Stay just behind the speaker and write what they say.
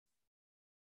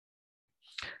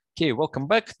Okay, welcome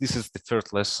back. This is the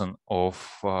third lesson of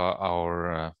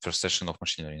our first session of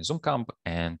machine learning Zoomcamp,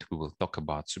 and we will talk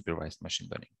about supervised machine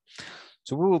learning.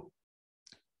 So we will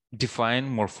define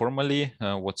more formally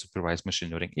what supervised machine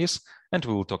learning is, and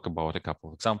we will talk about a couple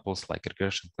of examples like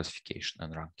regression, classification,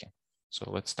 and ranking.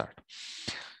 So let's start.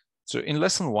 So in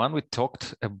lesson one, we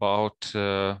talked about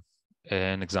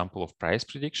an example of price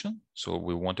prediction. So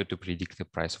we wanted to predict the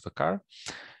price of a car.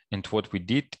 And what we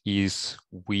did is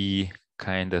we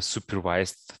kind of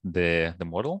supervised the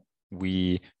model.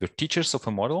 We were teachers of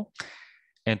a model,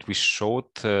 and we showed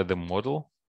the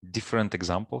model different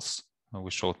examples.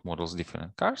 We showed models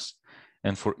different cars,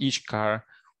 and for each car,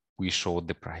 we showed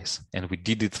the price. And we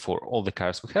did it for all the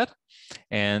cars we had.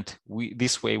 And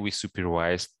this way we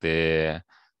supervised the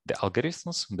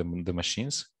algorithms, the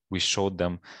machines. We showed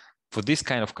them for this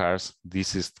kind of cars,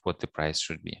 this is what the price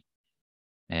should be.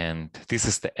 And this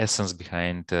is the essence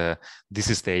behind, this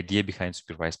is the idea behind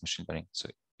supervised machine learning. So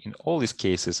in all these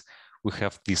cases, we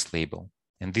have this label,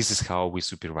 and this is how we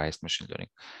supervise machine learning.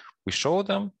 We show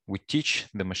them, we teach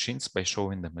the machines by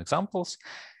showing them examples.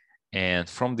 And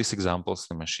from these examples,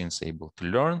 the machine's able to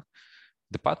learn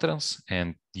the patterns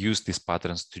and use these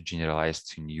patterns to generalize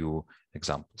to new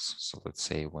examples. So let's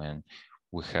say when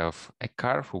we have a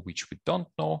car for which we don't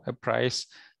know a price,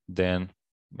 then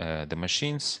the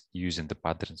machines, using the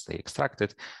patterns they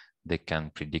extracted, they can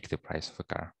predict the price of a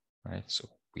car, right? So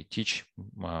we teach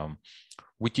the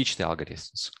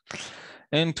algorithms.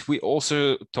 And we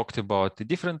also talked about a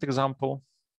different example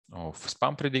of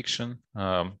spam prediction.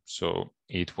 So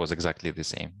it was exactly the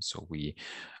same. So we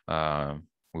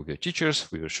were teachers,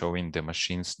 we were showing the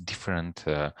machines different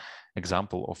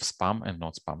example of spam and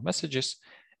not spam messages.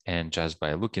 And just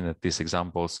by looking at these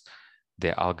examples,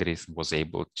 the algorithm was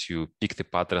able to pick the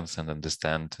patterns and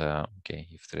understand, okay,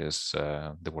 if there's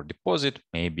the word deposit,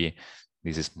 maybe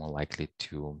this is more likely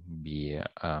to be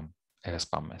a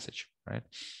spam message, right?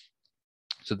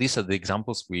 So these are the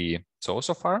examples we saw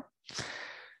so far.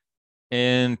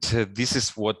 And this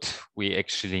is what we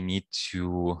actually need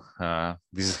to,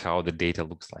 this is how the data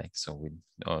looks like. So we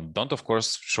don't, of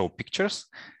course, show pictures.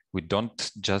 We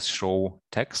don't just show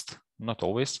text, not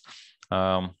always.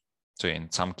 So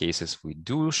in some cases, we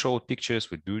do show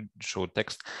pictures, we do show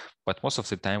text, but most of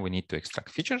the time we need to extract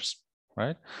features,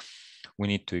 right? We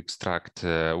need to extract,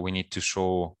 we need to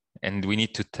show, and we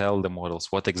need to tell the models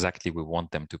what exactly we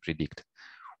want them to predict.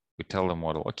 We tell the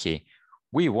model, okay,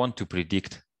 we want to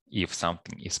predict if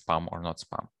something is spam or not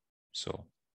spam. So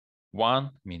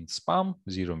 1 means spam,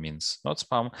 0 means not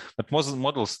spam, but most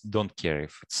models don't care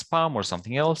if it's spam or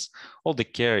something else. All they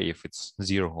care if it's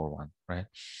 0 or 1, right?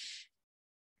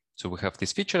 So we have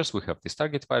these features, we have this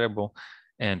target variable,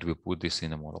 and we put this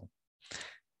in a model.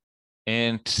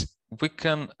 And we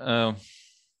can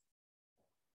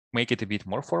make it a bit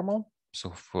more formal. So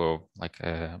for like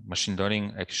machine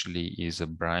learning actually is a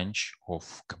branch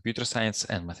of computer science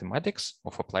and mathematics,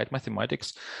 of applied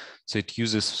mathematics. So it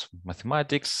uses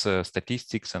mathematics,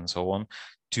 statistics, and so on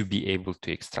to be able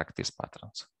to extract these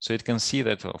patterns. So it can see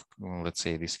that, let's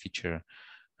say this feature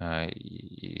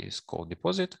is called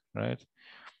deposit, right?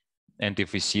 And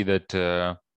if we see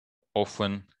that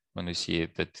often when we see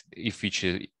that if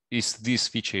this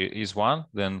feature is 1,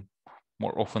 then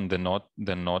more often than not,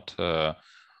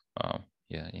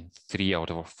 yeah, in 3 out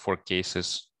of 4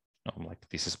 cases, like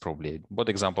this is probably a bad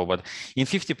example, but in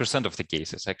 50% of the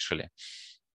cases, actually,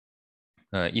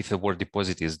 if the word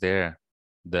deposit is there,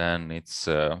 then it's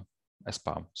a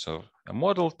spam. So a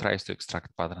model tries to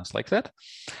extract patterns like that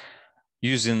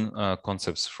using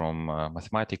concepts from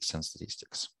mathematics and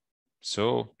statistics.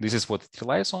 So this is what it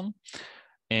relies on.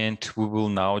 And we will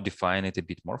now define it a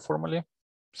bit more formally.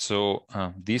 So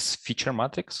this feature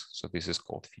matrix, so this is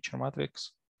called feature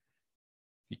matrix.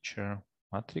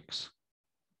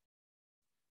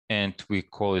 And we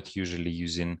call it usually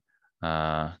using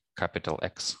capital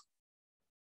X.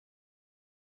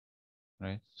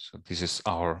 Right. So this is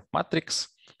our matrix,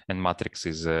 and matrix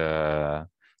is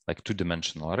like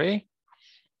 2-dimensional array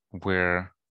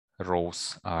where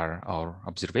rows are our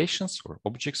observations or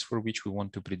objects for which we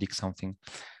want to predict something,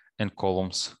 and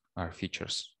columns are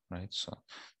features, right? So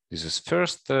this is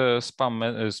first spam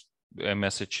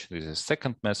message, this is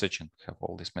second message, and we have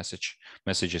all these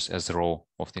messages as a row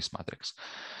of this matrix.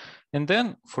 And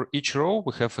then for each row,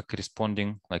 we have a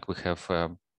corresponding, like we have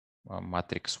a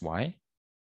matrix Y.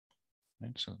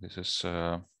 Right? So this is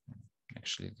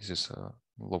actually, this is a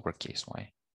lowercase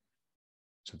y.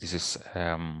 So this is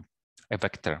a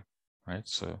vector, right?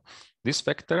 So this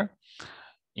vector,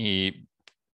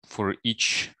 for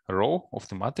each row of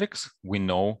the matrix, we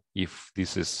know if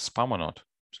this is spam or not.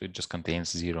 So it just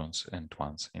contains zeros and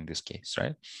ones in this case,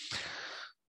 right?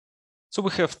 So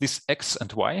we have this X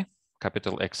and Y.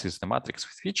 Capital X is the matrix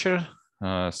with feature.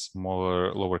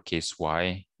 Smaller lowercase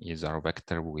y is our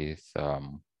vector with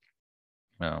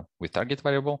target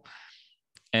variable.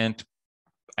 And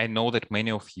I know that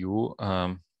many of you,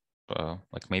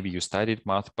 like maybe you studied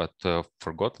math, but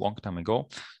forgot long time ago.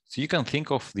 So you can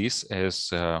think of this as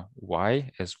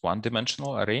y as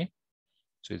one-dimensional array.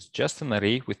 So it's just an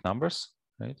array with numbers,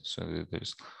 right? So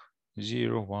there's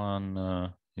 0,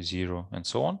 1, 0, and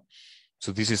so on.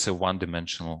 So this is a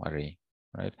one-dimensional array,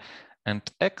 right? And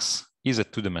X is a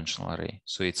two-dimensional array.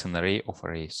 So it's an array of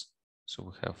arrays. So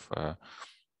we have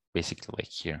basically like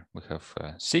here, we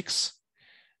have six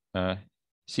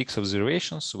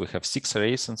observations. So we have 6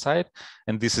 arrays inside,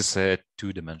 and this is a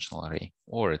two-dimensional array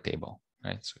or a table,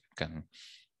 right? So you can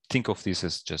think of this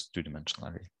as just two-dimensional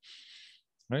array,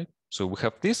 right? So we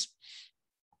have this,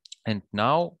 and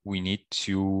now we need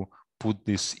to put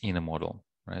this in a model,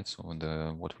 right? So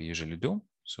what we usually do,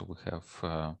 so we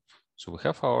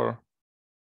have our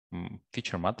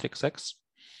feature matrix X,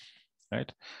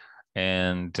 right?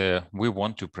 And we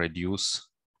want to produce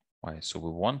Y. So we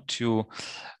want to,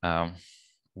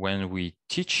 when we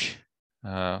teach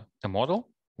a model,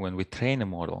 when we train a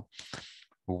model,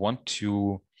 we want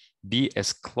to be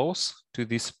as close to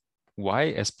this Y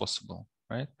as possible,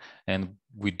 right? And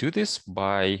we do this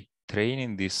by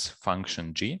training this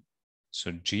function G.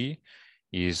 So G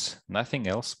is nothing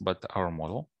else but our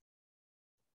model.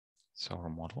 So our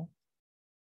model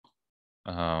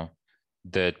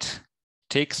that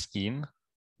takes in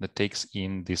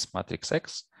this matrix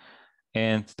X,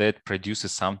 and that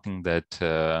produces something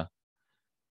that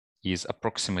is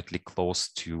approximately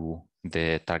close to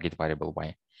the target variable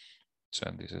Y.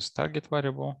 So this is target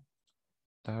variable,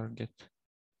 target,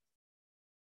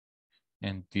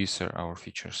 and these are our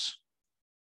features.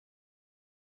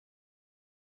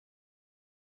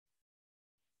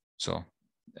 So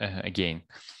again,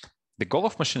 the goal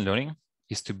of machine learning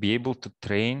is to be able to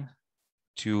train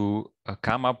to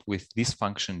come up with this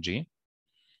function G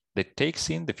that takes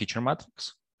in the feature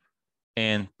matrix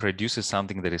and produces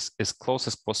something that is as close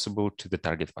as possible to the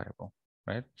target variable,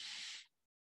 right?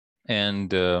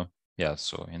 And yeah,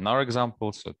 so in our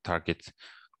example, so target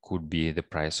could be the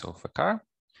price of a car.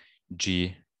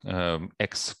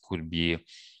 X could be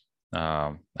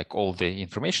like all the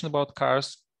information about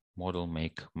cars, model,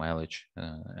 make, mileage,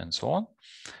 and so on.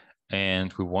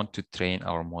 And we want to train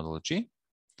our model G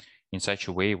in such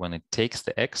a way when it takes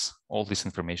the X, all this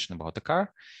information about the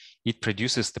car, it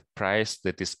produces the price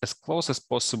that is as close as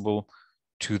possible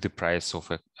to the price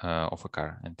of a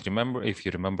car. And remember, if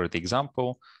you remember the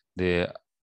example, the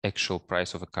actual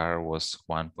price of a car was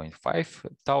 1.5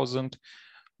 thousand,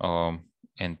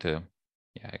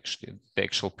 yeah, actually the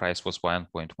actual price was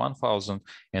 1.1 thousand,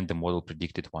 and the model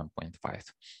predicted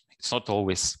 1.5. It's not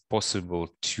always possible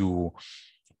to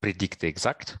predict the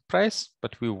exact price,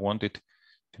 but we want it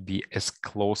to be as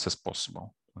close as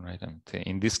possible, right? And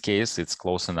in this case, it's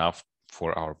close enough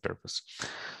for our purpose.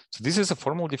 So this is a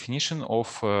formal definition of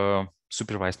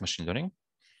supervised machine learning.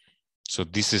 So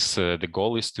this is the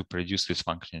goal is to produce this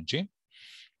function G.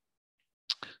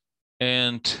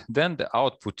 And then the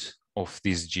output of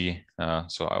this G,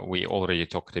 so we already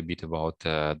talked a bit about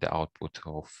the output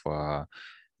of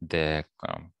the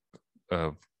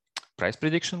price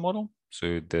prediction model.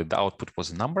 So the output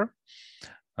was a number,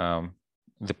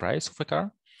 the price of a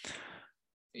car.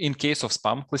 In case of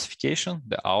spam classification,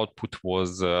 the output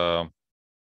was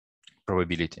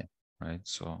probability, right?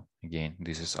 So again,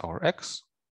 this is our X,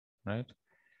 right?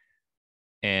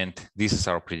 And this is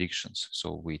our predictions.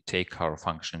 So we take our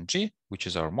function G, which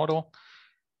is our model,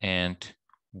 and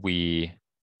we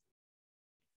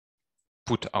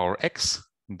put our X,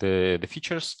 the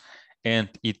features, and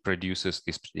it produces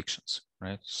these predictions,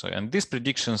 right? So, and these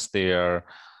predictions, they are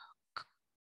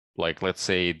like, let's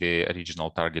say the original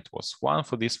target was 1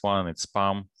 for this one, it's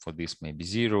spam, for this maybe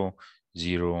 0,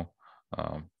 0,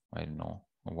 I don't know,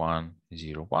 1,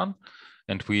 0, 1.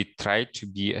 And we try to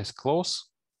be as close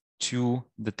to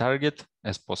the target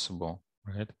as possible,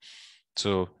 right?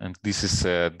 So, and this is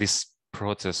this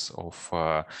process of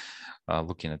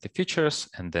looking at the features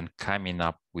and then coming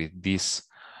up with this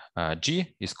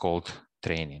G is called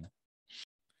training.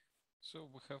 So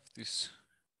we have this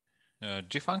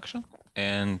G function,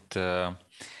 and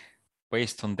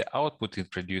based on the output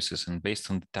it produces and based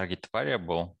on the target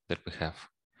variable that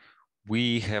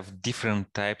we have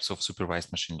different types of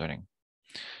supervised machine learning.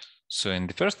 So in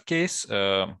the first case,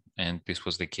 and this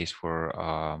was the case for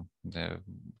the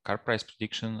car price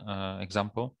prediction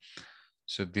example.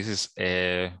 So this is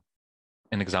a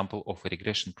an example of a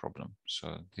regression problem.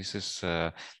 So this is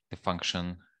the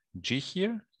function g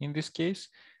here, in this case,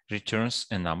 returns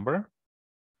a number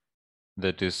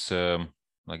that is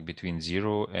like between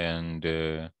 0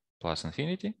 and plus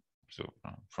infinity. So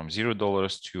from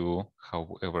 $0 to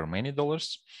however many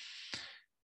dollars.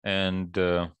 And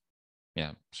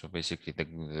yeah, so basically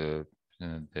the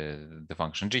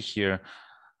function g here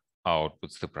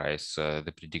outputs the price,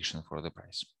 the prediction for the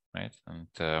price, right? And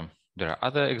there are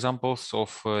other examples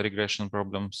of regression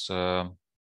problems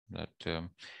that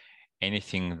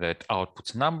anything that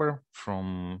outputs a number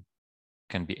from,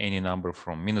 can be any number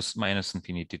from minus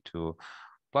infinity to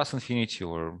plus infinity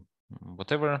or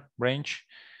whatever range.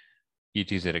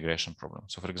 It is a regression problem.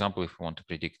 So for example, if we want to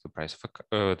predict the price of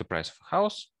a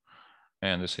house,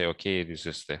 and we say, okay, this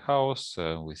is the house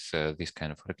with this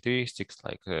kind of characteristics,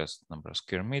 like number of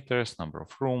square meters, number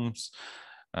of rooms,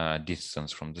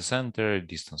 distance from the center,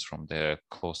 distance from the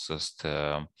closest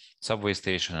subway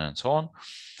station, and so on.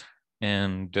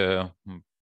 And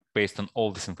based on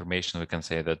all this information, we can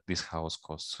say that this house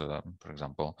costs, for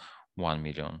example, 1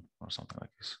 million or something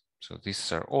like this. So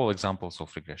these are all examples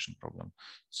of regression problems.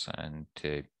 And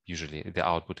usually the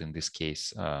output in this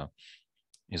case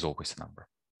is always a number.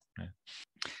 Right?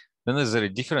 Then there's a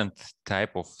different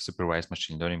type of supervised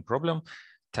machine learning problem.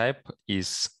 Type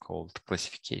is called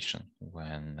classification,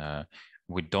 when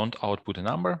we don't output a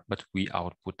number, but we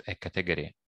output a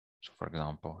category. So for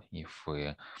example, if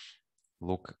we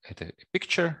look at a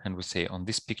picture and we say on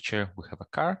this picture we have a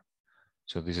car,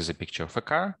 so this is a picture of a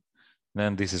car,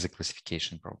 then this is a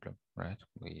classification problem, right?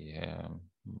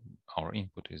 Our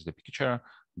input is the picture,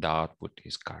 the output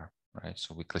is car, right?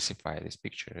 So we classify this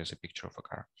picture as a picture of a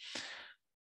car.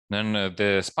 Then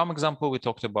the spam example we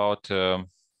talked about,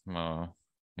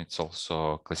 it's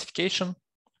also classification.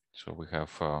 So we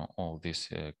have all these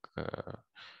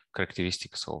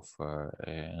characteristics of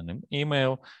an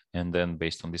email, and then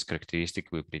based on this characteristic,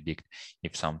 we predict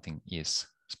if something is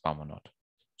spam or not.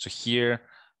 So here,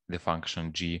 the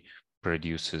function g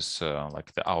produces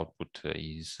like the output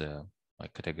is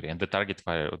like category, and the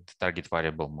target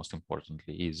variable, most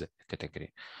importantly, is a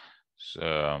category.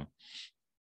 So,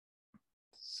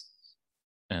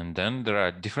 and then there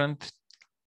are different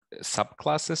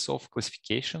subclasses of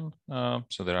classification.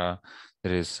 So there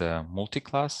is a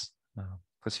multi-class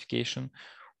classification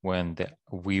when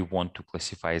we want to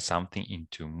classify something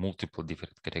into multiple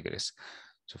different categories.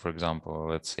 So for example,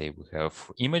 let's say we have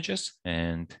images,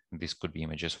 and this could be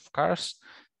images of cars,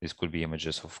 this could be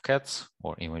images of cats,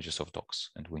 or images of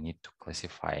dogs, and we need to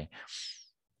classify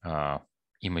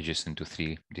images into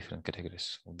 3 different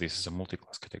categories. This is a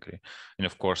multi-class category. And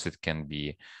of course, it can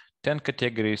be 10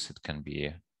 categories, it can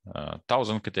be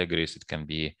 1,000 categories, it can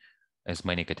be as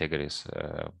many categories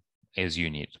as you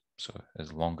need. So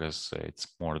as long as it's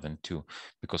more than 2,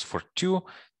 because for 2,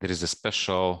 there is a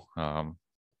special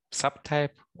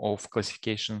subtype of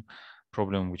classification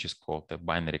problem, which is called the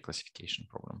binary classification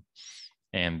problem.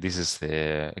 And this is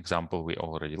the example we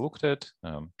already looked at.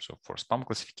 So for spam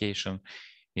classification,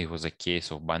 it was a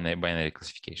case of binary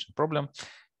classification problem.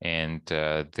 And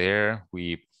there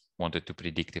we wanted to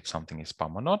predict if something is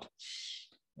spam or not.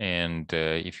 And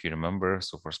if you remember,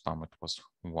 so for spam, it was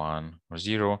 1 or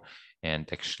 0. And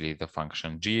actually the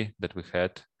function g that we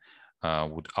had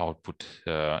would output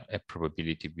a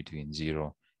probability between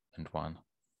 0 and 1,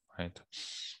 right?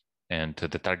 And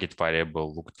the target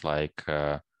variable looked like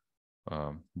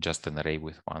just an array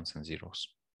with 1s and 0s.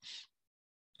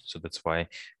 So that's why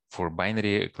for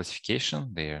binary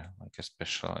classification, they're like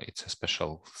it's a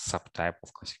special subtype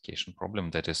of classification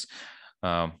problem that is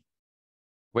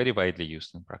very widely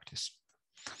used in practice.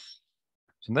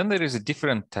 So then there is a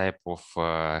different type of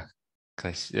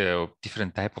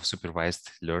supervised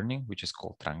learning, which is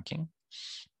called ranking.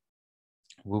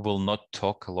 We will not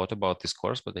talk a lot about this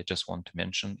course, but I just want to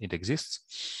mention it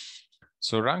exists.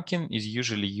 So ranking is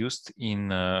usually used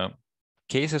in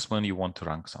cases when you want to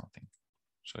rank something.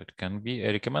 So it can be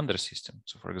a recommender system.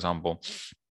 So for example,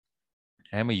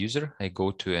 I'm a user, I go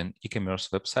to an e-commerce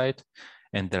website,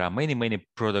 and there are many, many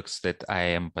products that I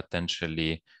am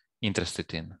potentially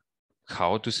interested in.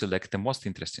 How to select the most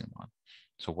interesting one?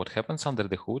 So what happens under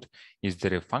the hood is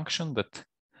there a function that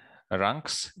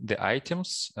ranks the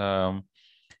items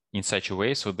in such a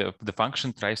way, so the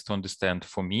function tries to understand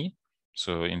for me.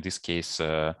 So in this case,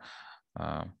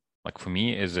 like for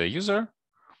me as a user,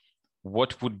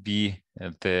 what would be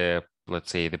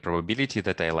let's say, the probability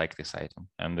that I like this item.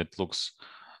 And it looks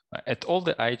at all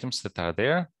the items that are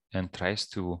there and tries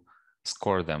to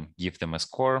score them, give them a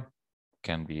score.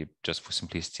 Can be just for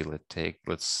simplicity,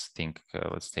 let's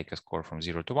take a score from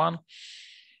 0 to 1.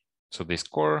 So they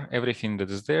score everything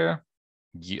that is there,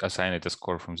 assign it a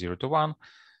score from 0 to 1.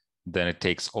 Then it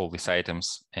takes all these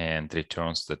items and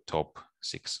returns the top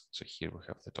 6. So here we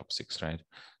have the top 6, right?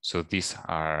 So these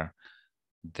are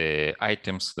the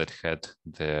items that had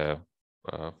the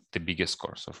biggest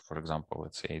score. So for example,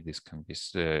 let's say this can be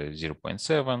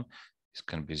 0.7, this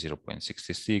can be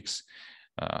 0.66.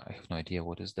 I have no idea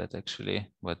what is that actually,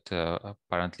 but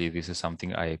apparently this is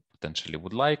something I potentially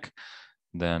would like.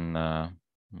 Then,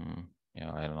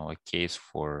 yeah, I don't know, a case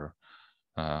for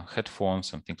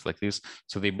headphones and things like this.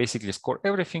 So they basically score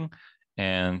everything,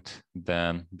 and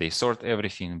then they sort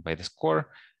everything by the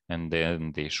score, and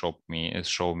then they show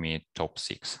me top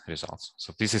 6 results.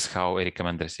 So this is how a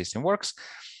recommender system works,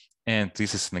 and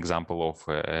this is an example of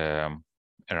a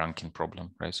ranking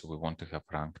problem, right? So we want to have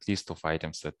a ranked list of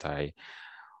items that I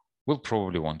will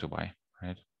probably want to buy,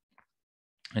 right?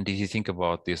 And if you think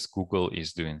about this, Google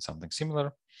is doing something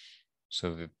similar.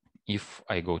 So that if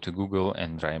I go to Google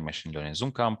and try machine learning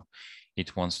Zoomcamp,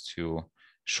 it wants to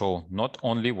show not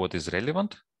only what is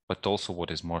relevant, but also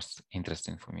what is most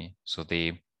interesting for me. So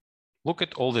they look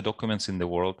at all the documents in the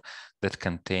world that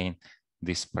contain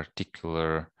this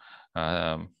particular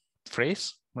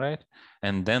phrase, right?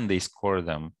 And then they score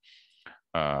them.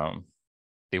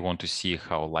 They want to see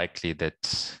how likely that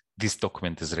this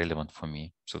document is relevant for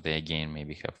me. So they again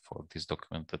maybe have for this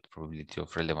document that probability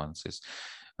of relevance is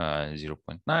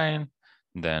 0.9.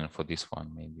 Then for this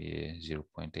one, maybe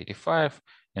 0.85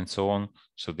 and so on.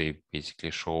 So they basically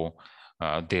show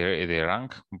they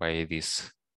rank by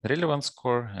this relevance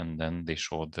score, and then they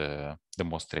show the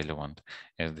most relevant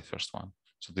as the first one.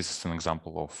 So this is an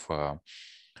example of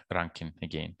ranking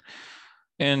again.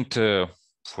 And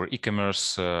for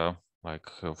e-commerce,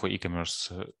 for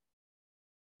e-commerce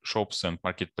shops and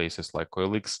marketplaces like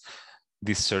OLX,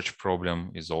 this search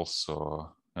problem is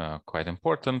also quite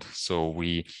important. So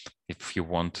if you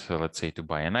want, let's say, to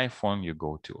buy an iPhone, you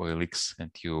go to OLX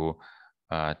and you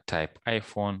type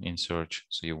iPhone in search.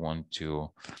 So we want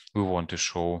to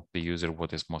show the user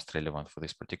what is most relevant for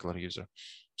this particular user.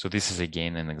 So this is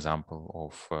again an example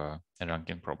of a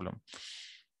ranking problem.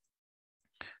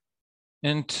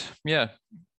 And yeah,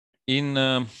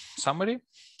 in summary,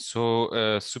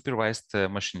 so supervised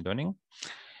machine learning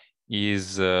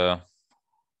is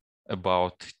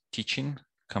about teaching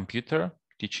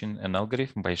an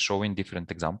algorithm by showing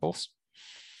different examples.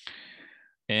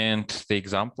 And the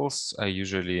examples are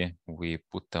usually, we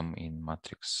put them in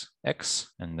matrix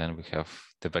X, and then we have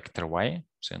the vector Y.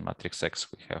 So in matrix X,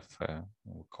 we have,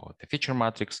 we call it the feature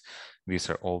matrix. These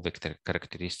are all the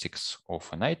characteristics of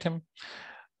an item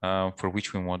for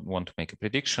which we want to make a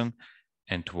prediction,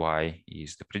 and Y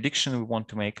is the prediction we want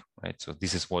to make, right? So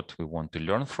this is what we want to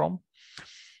learn from.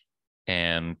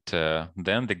 And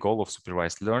then the goal of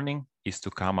supervised learning is to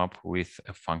come up with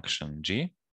a function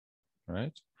G,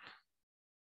 right?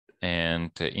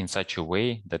 And in such a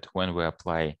way that when we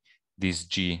apply this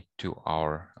G to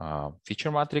our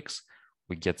feature matrix,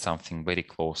 we get something very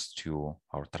close to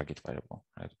our target variable,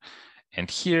 right? And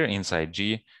here inside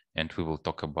G, and we will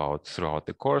talk about throughout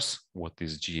the course what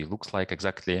this G looks like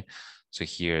exactly. So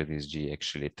here this G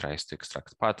actually tries to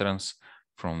extract patterns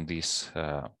from this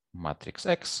matrix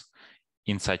X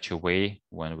in such a way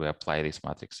when we apply this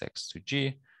matrix X to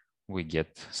G, we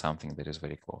get something that is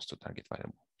very close to target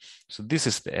variable. So this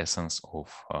is the essence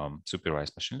of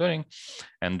supervised machine learning.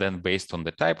 And then based on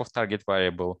the type of target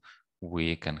variable,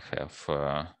 we can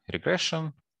have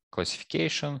regression,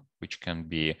 classification, which can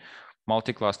be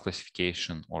multi-class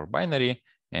classification or binary,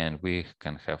 and we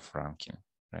can have ranking,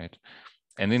 right?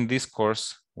 And in this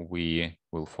course, we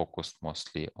will focus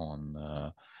mostly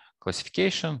on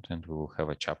classification, and we will have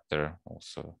a chapter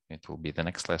also. It will be the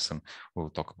next lesson. We'll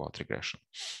talk about regression.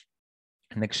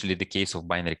 And actually, the case of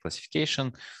binary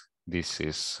classification, this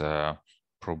is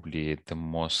probably the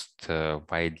most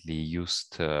widely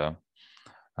used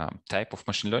type of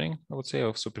machine learning, I would say,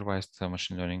 of supervised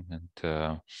machine learning.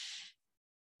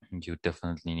 And you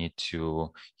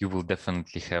will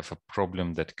definitely have a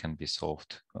problem that can be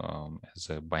solved as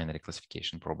a binary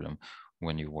classification problem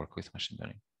when you work with machine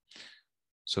learning.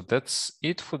 So that's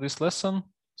it for this lesson.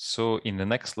 So in the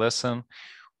next lesson,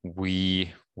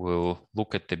 we will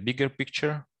look at the bigger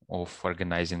picture of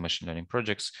organizing machine learning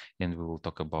projects, and we will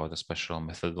talk about a special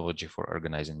methodology for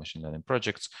organizing machine learning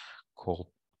projects called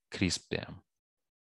CRISP-BM.